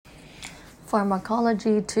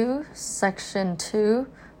Pharmacology 2, Section 2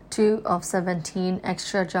 of 17,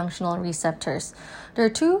 extrajunctional receptors. There are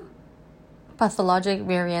two pathologic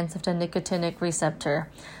variants of the nicotinic receptor.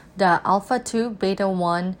 The alpha-2,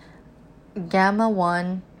 beta-1,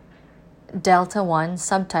 gamma-1, delta-1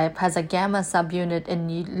 subtype has a gamma subunit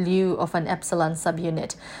in lieu of an epsilon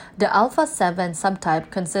subunit. The alpha-7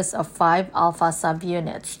 subtype consists of 5 alpha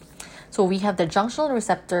subunits. So we have the junctional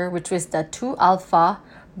receptor, which is the 2 alpha,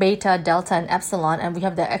 beta, delta, and epsilon, and we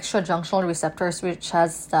have the extrajunctional receptors, which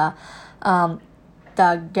has the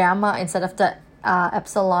gamma instead of the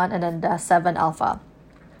epsilon, and then the 7 alpha.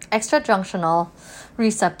 Extrajunctional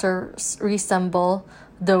receptors resemble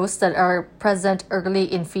those that are present early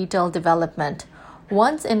in fetal development.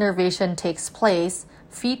 Once innervation takes place,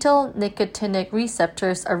 fetal nicotinic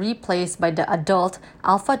receptors are replaced by the adult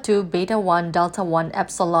alpha-2, beta-1, delta-1,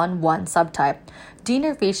 epsilon-1 subtype.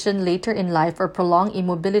 Denervation later in life or prolonged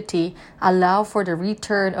immobility allow for the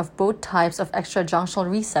return of both types of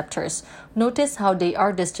extrajunctional receptors. Notice how they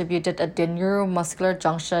are distributed at the neuromuscular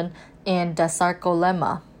junction and the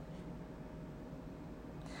sarcolemma.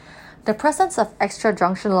 The presence of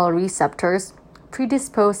extrajunctional receptors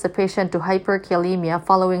predispose the patient to hyperkalemia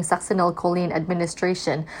following succinylcholine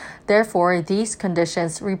administration. Therefore, these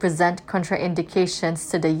conditions represent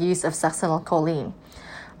contraindications to the use of succinylcholine.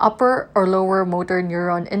 Upper or lower motor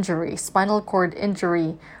neuron injury, spinal cord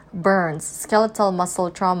injury, burns, skeletal muscle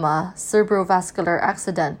trauma, cerebrovascular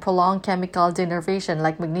accident, prolonged chemical denervation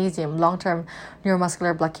like magnesium, long-term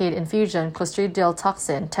neuromuscular blockade infusion, clostridial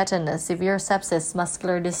toxin, tetanus, severe sepsis,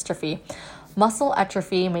 muscular dystrophy. Muscle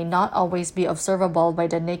atrophy may not always be observable by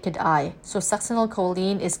the naked eye, so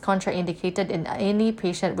succinylcholine is contraindicated in any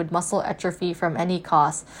patient with muscle atrophy from any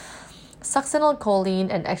cause. Succinylcholine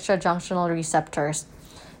and extrajunctional receptors.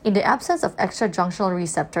 In the absence of extrajunctional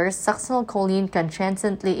receptors, succinylcholine can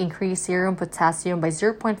transiently increase serum potassium by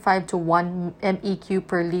 0.5 to 1 MEq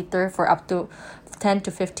per liter for up to 10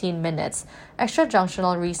 to 15 minutes.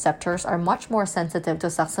 Extrajunctional receptors are much more sensitive to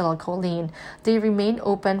succinylcholine. They remain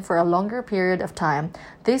open for a longer period of time.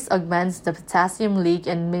 This augments the potassium leak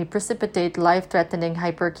and may precipitate life-threatening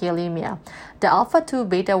hyperkalemia. The alpha-2,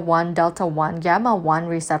 beta-1, delta-1, gamma-1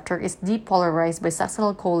 receptor is depolarized by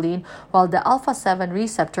succinylcholine, while the alpha-7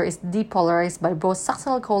 receptor is depolarized by both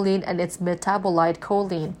succinylcholine and its metabolite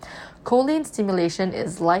choline. Choline stimulation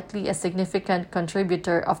is likely a significant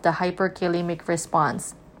contributor of the hyperkalemic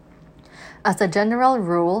response. As a general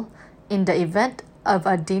rule, in the event of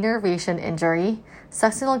a denervation injury,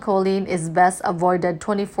 succinylcholine is best avoided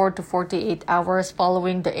 24 to 48 hours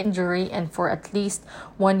following the injury and for at least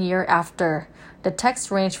 1 year after. The texts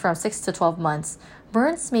range from 6 to 12 months.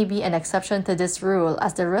 Burns may be an exception to this rule,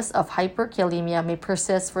 as the risk of hyperkalemia may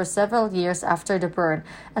persist for several years after the burn,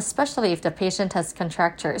 especially if the patient has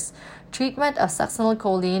contractures. Treatment of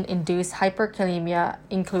succinylcholine-induced hyperkalemia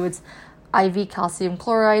includes IV calcium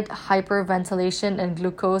chloride, hyperventilation, and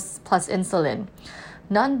glucose plus insulin.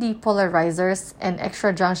 Non-depolarizers and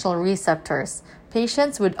extrajunctional receptors.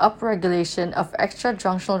 Patients with upregulation of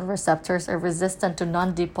extrajunctional receptors are resistant to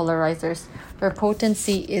non-depolarizers, where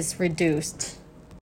potency is reduced.